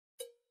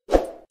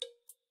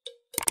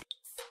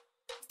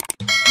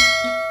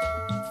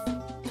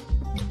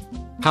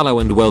Hello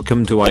and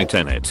welcome to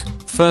Itenert.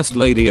 First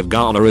Lady of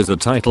Ghana is a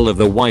title of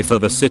the wife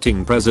of a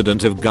sitting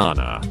president of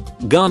Ghana.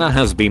 Ghana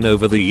has been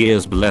over the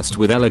years blessed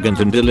with elegant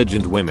and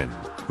diligent women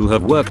who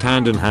have worked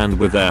hand in hand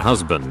with their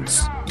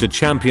husbands to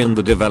champion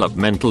the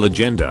developmental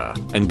agenda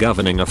and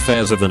governing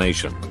affairs of the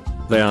nation.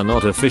 They are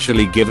not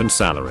officially given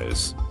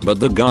salaries, but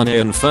the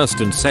Ghanaian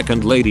First and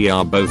Second Lady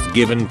are both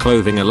given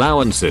clothing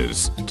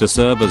allowances to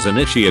serve as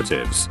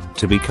initiatives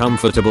to be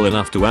comfortable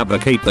enough to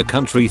advocate the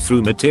country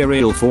through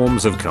material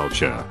forms of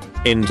culture.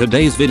 In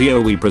today's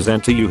video we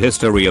present to you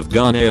history of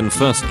Ghanaian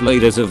First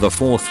Ladies of the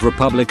Fourth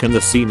Republic and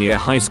the senior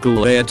high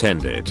school they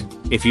attended.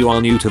 If you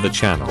are new to the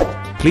channel,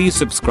 please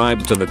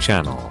subscribe to the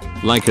channel,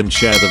 like and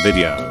share the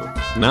video.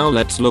 Now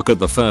let's look at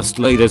the First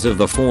Ladies of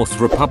the Fourth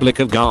Republic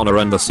of Ghana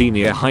and the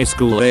senior high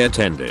school they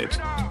attended.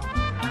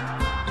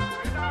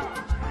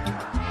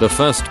 The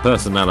first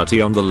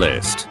personality on the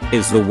list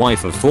is the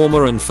wife of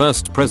former and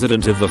first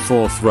president of the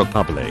Fourth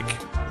Republic,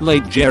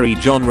 late Jerry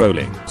John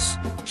Rawlings.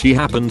 She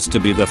happens to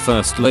be the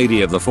First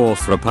Lady of the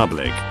Fourth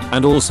Republic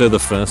and also the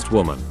first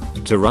woman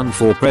to run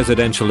for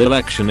presidential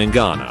election in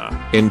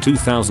Ghana in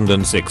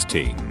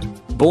 2016.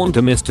 Born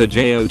to Mr.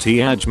 J.O.T.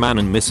 Ajman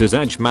and Mrs.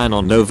 Ajman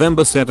on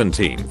November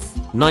 17,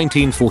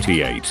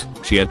 1948,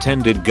 she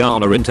attended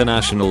Ghana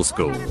International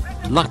School.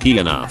 Lucky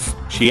enough,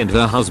 she and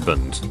her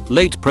husband,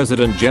 late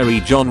President Jerry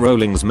John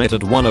Rawlings, met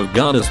at one of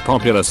Ghana's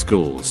popular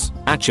schools,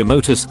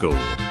 Achimota School.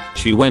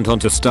 She went on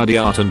to study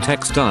art and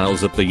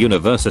textiles at the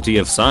University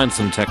of Science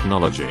and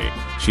Technology.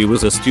 She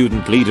was a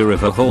student leader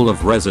of her Hall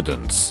of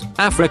Residence,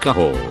 Africa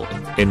Hall.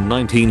 In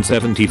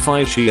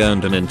 1975 she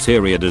earned an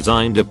interior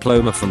design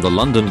diploma from the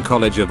London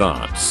College of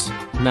Arts.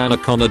 Nana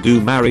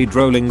Konadu married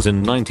Rawlings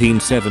in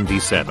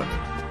 1977.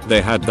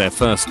 They had their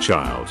first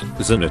child,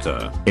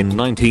 Itenert, in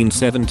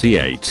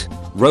 1978.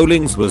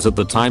 Rawlings was at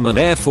the time an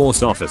Air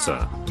Force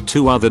officer.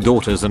 Two other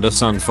daughters and a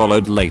son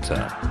followed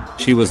later.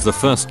 She was the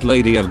First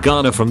Lady of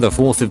Ghana from the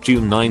 4th of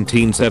June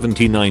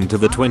 1979 to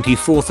the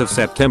 24th of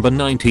September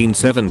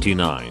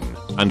 1979,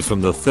 and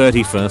from the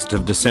 31st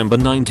of December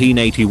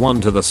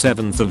 1981 to the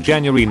 7th of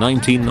January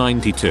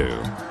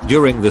 1992.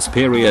 During this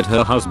period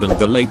her husband,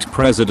 the late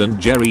President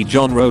Jerry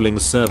John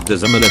Rawlings, served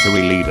as a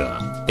military leader.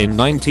 In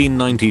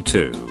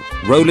 1992,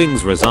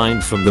 Rawlings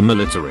resigned from the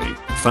military,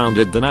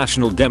 founded the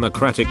National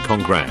Democratic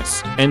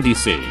Congress,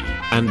 NDC,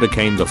 and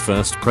became the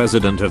first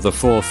president of the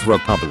Fourth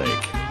Republic.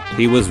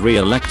 He was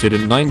re-elected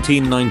in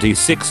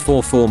 1996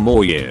 for 4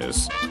 more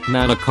years.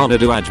 Nana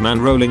Konadu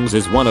Ajman Rawlings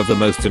is one of the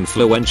most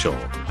influential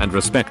and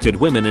respected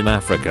women in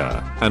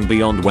Africa and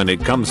beyond when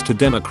it comes to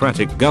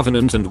democratic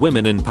governance and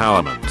women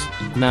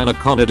empowerment. Nana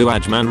Konadu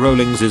Ajman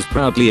Rawlings is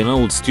proudly an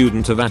old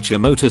student of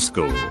Achimota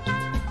School.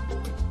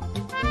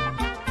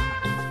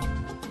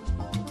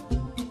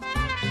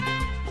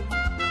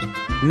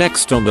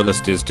 Next on the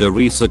list is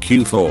Teresa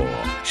Kufuor.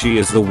 She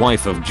is the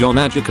wife of John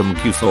Agyekum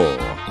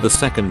Kufuor, the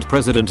second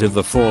president of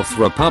the Fourth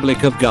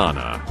Republic of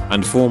Ghana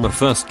and former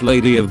First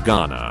Lady of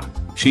Ghana.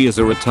 She is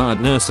a retired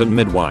nurse and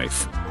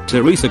midwife.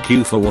 Teresa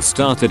Kufuor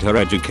started her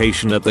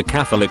education at the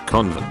Catholic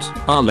convent,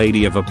 Our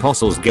Lady of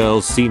Apostles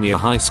Girls Senior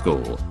High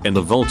School, in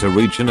the Volta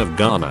region of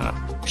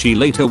Ghana. She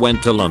later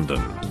went to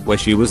London, where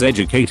she was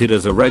educated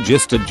as a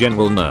registered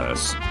general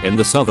nurse in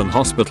the Southern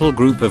Hospital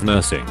Group of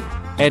Nursing,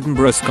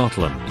 Edinburgh,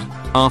 Scotland.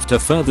 After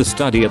further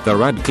study at the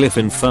Radcliffe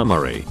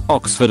Infirmary,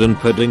 Oxford and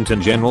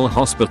Paddington General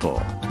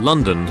Hospital,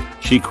 London,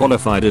 she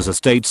qualified as a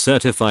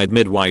state-certified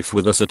midwife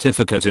with a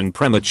certificate in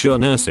premature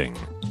nursing.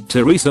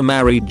 Teresa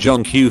married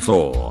John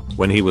Kufuor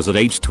when he was at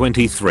age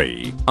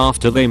 23,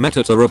 after they met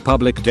at a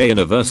Republic Day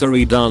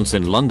anniversary dance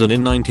in London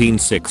in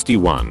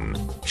 1961.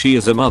 She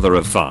is a mother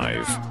of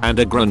 5 and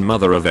a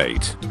grandmother of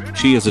 8.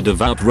 She is a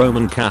devout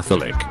Roman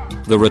Catholic,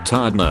 the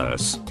retired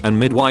nurse and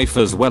midwife,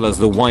 as well as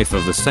the wife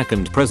of the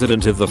second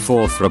president of the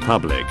Fourth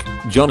Republic.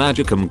 John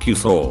Agyekum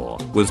Kufuor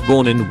was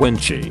born in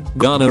Wenchi,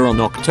 Ghana on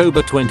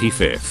October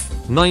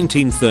 25,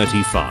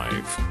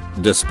 1935.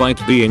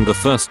 Despite being the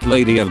First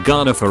Lady of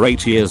Ghana for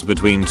 8 years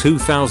between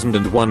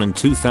 2001 and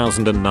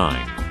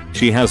 2009,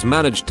 she has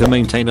managed to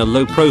maintain a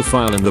low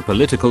profile in the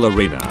political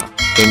arena.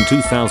 In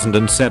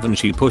 2007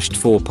 she pushed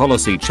for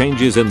policy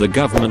changes in the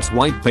government's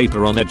white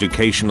paper on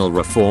educational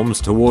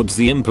reforms towards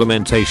the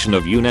implementation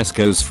of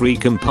UNESCO's Free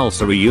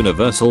Compulsory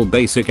Universal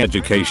Basic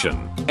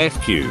Education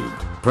 (FQ)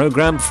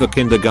 program for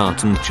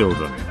kindergarten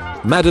children.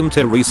 Madam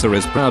Teresa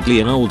is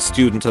proudly an old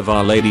student of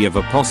Our Lady of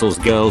Apostles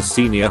Girls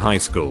Senior High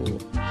School.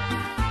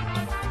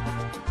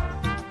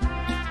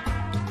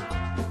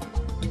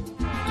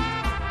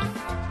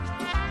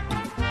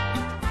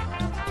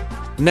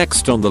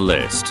 Next on the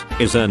list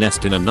is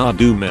Ernestina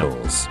Nadu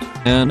Mills.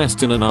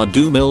 Ernestina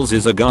Nadu Mills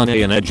is a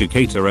Ghanaian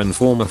educator and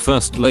former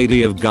First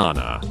Lady of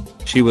Ghana.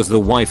 She was the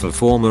wife of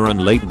former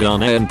and late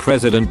Ghanaian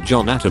President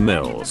John Atta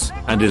Mills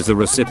and is the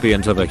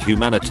recipient of a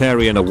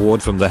humanitarian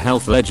award from the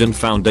Health Legend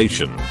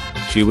Foundation.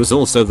 She was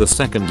also the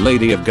Second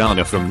Lady of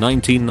Ghana from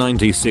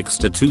 1996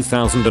 to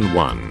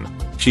 2001.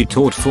 She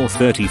taught for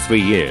 33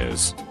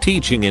 years,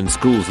 teaching in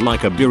schools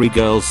like Aburi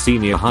Girls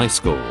Senior High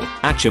School,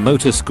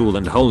 Achimota School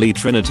and Holy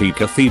Trinity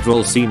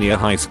Cathedral Senior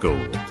High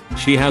School.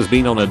 She has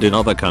been honored in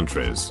other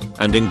countries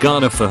and in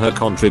Ghana for her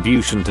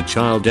contribution to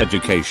child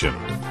education.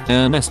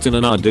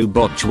 Ernestina Nadu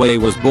Botchway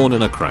was born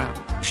in Accra.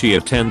 She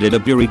attended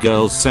Aburi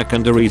Girls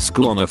Secondary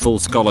School on a full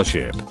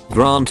scholarship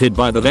granted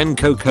by the then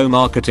Cocoa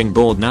Marketing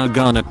Board, now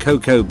Ghana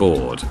Cocoa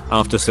Board,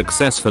 after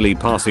successfully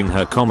passing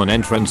her common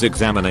entrance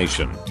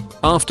examination.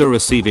 After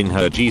receiving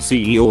her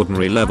GCE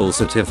Ordinary Level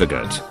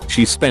certificate,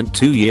 she spent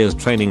 2 years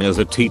training as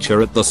a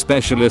teacher at the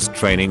Specialist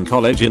Training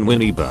College in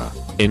Winneba.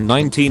 In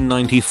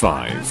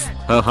 1995,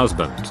 her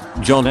husband,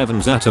 John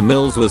Evans Atta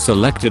Mills, was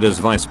selected as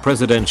vice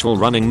presidential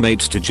running mate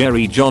to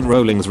Jerry John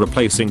Rawlings,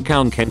 replacing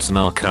Count Kent's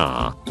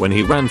Nakar when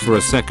he ran for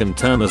a second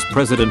term as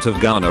president of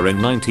Ghana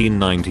in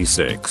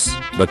 1996,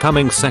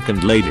 becoming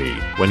second lady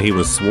when he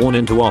was sworn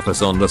into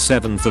office on the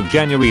 7th of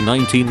January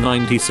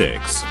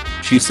 1996.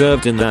 She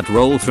served in that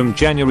role from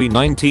January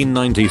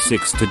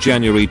 1996 to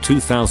January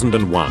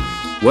 2001,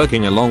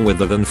 working along with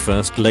the then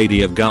First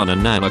Lady of Ghana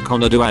Nana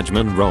Konadu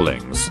Adjman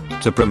Rawlings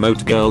to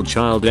promote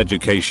girl-child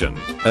education,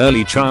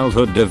 early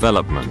childhood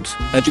development,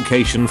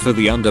 education for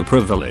the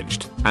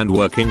underprivileged, and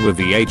working with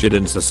the aged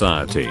in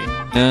society.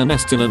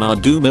 Ernestina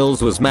Nadu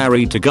Mills was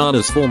married to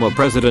Ghana's former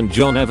president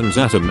John Evans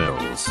Atta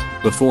Mills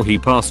before he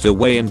passed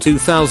away in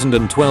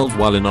 2012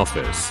 while in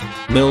office.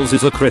 Mills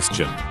is a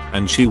Christian,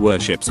 and she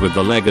worships with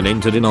the Legon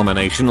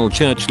Interdenominational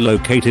Church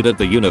located at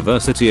the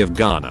University of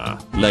Ghana,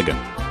 Legon.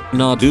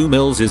 Nadu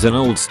Mills is an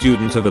old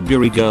student of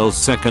Aburi Girls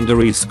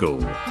Secondary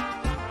School.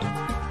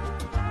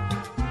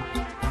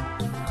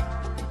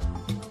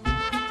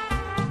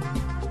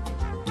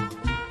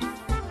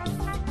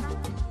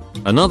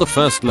 Another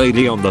First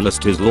Lady on the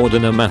list is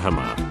Lordina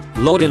Mahama.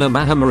 Lordina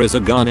Mahama is a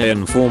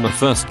Ghanaian former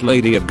First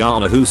Lady of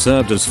Ghana who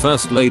served as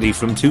First Lady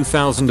from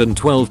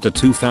 2012 to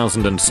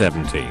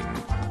 2017.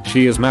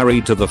 She is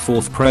married to the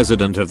 4th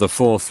President of the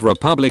 4th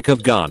Republic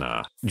of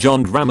Ghana,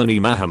 John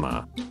Dramani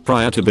Mahama.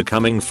 Prior to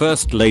becoming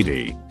First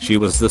Lady, she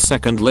was the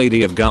Second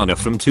Lady of Ghana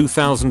from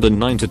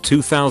 2009 to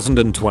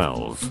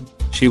 2012.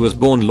 She was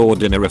born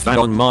Lordina Ifab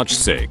on March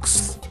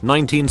 6,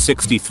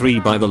 1963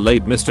 by the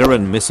late Mr.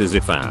 and Mrs.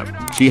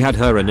 Ifab. She had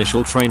her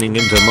initial training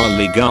in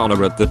Tamale,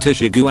 Ghana at the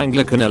Tishigu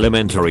Anglican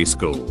Elementary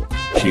School.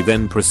 She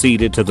then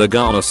proceeded to the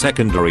Ghana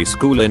Secondary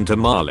School in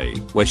Tamale,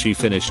 where she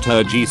finished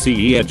her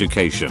GCE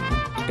education.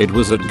 It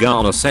was at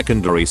Ghana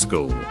Secondary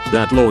School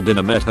that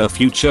Lordina met her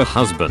future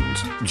husband,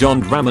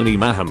 John Dramani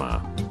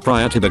Mahama.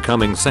 Prior to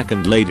becoming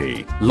Second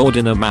Lady,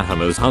 Lordina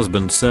Mahama's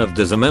husband served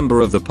as a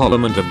member of the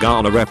Parliament of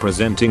Ghana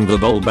representing the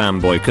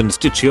Bolbamboy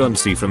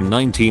constituency from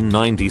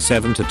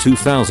 1997 to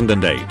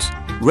 2008.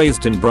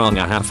 Raised in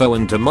Brangahafo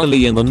and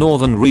Tamale in the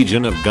northern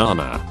region of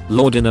Ghana,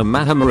 Lordina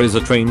Mahama is a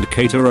trained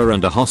caterer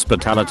and a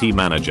hospitality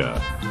manager.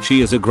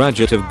 She is a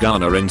graduate of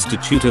Ghana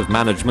Institute of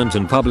Management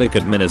and Public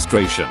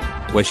Administration,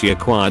 where she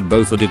acquired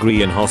both a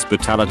degree in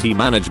hospitality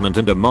management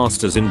and a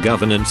master's in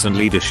governance and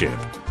leadership.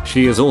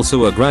 She is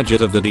also a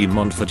graduate of the De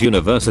Montfort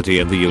University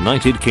in the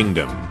United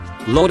Kingdom.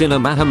 Lordina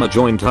Mahama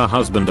joined her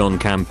husband on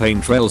campaign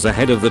trails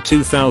ahead of the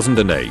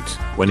 2008,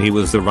 when he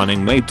was the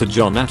running mate to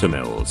John Atta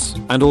Mills,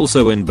 and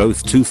also in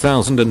both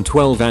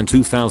 2012 and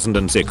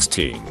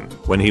 2016,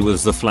 when he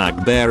was the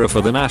flag bearer for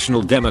the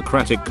National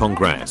Democratic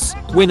Congress,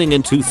 winning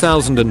in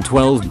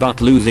 2012 but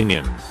losing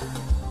in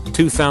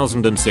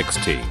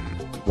 2016.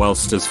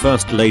 Whilst as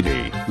First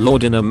Lady,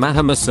 Lordina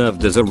Mahama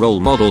served as a role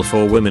model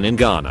for women in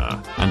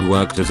Ghana and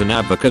worked as an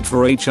advocate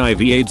for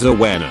HIV/AIDS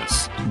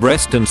awareness,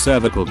 breast and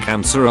cervical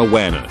cancer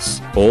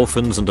awareness,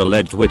 orphans and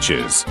alleged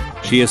witches.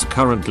 She is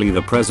currently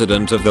the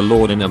president of the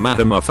Lordina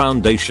Mahama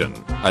Foundation,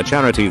 a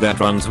charity that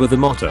runs with the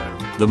motto,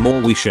 "The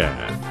more we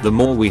share, the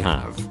more we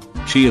have."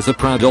 She is a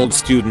proud old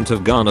student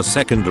of Ghana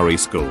Secondary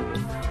School.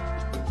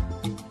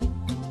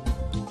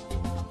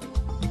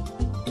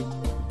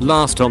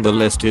 Last on the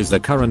list is the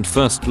current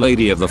First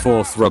Lady of the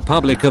 4th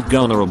Republic of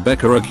Ghana,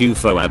 Rebecca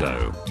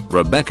Akufo-Addo.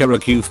 Rebecca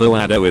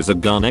Akufo-Addo is a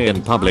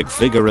Ghanaian public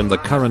figure and the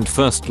current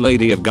First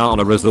Lady of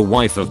Ghana as the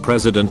wife of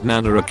President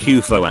Nana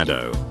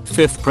Akufo-Addo,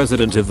 5th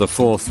President of the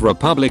 4th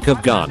Republic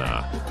of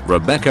Ghana.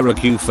 Rebecca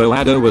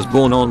Akufo-Addo was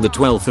born on the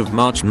 12th of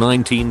March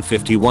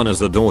 1951 as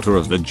the daughter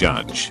of the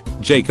judge,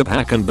 Jacob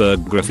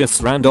Hackenberg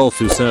Griffiths Randolph,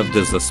 who served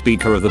as the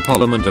Speaker of the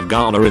Parliament of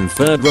Ghana in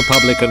 3rd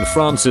Republic, and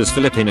Frances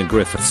Philippina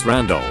Griffiths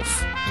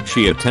Randolph.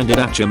 She attended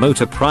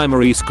Achimota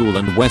Primary School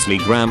and Wesley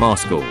Grammar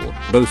School,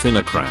 both in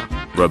Accra.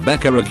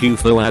 Rebecca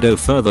Akufo-Addo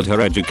furthered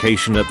her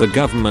education at the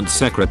Government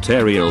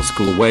Secretarial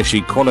School, where she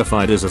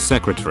qualified as a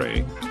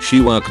secretary. She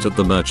worked at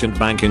the Merchant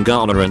Bank in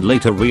Ghana and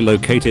later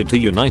relocated to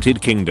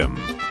United Kingdom.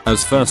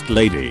 As First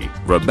Lady,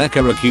 Rebecca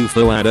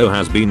Akufo-Addo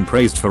has been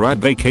praised for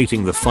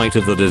advocating the fight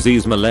of the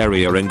disease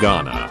malaria in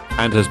Ghana,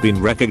 and has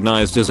been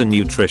recognized as a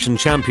nutrition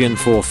champion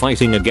for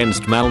fighting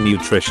against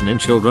malnutrition in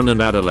children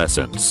and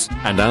adolescents,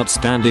 and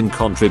outstanding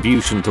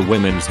contribution to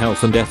women's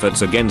health and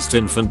efforts against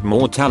infant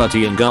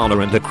mortality in Ghana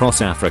and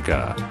across Africa.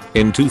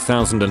 In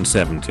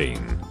 2017,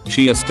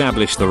 she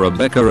established the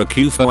Rebecca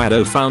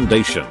Akufo-Addo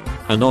Foundation,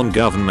 a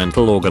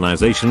non-governmental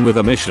organization with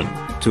a mission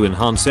to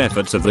enhance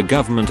efforts of the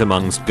government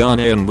amongst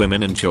Ghanaian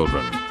women and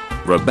children.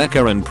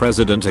 Rebecca and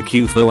President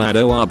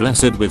Akufo-Addo are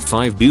blessed with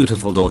 5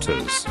 beautiful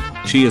daughters.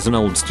 She is an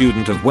old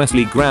student of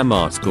Wesley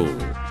Grammar School.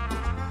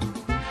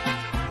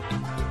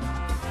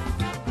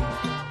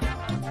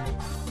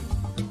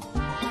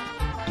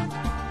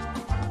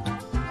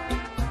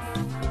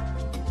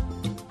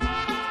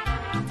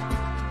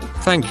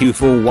 Thank you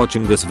for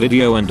watching this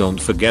video and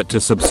don't forget to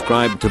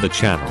subscribe to the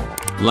channel,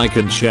 like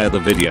and share the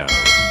video.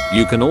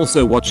 You can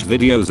also watch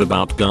videos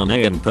about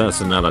Ghanaian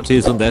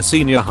personalities and their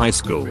senior high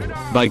school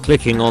by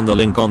clicking on the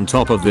link on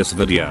top of this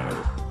video.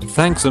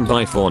 Thanks and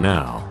bye for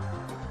now.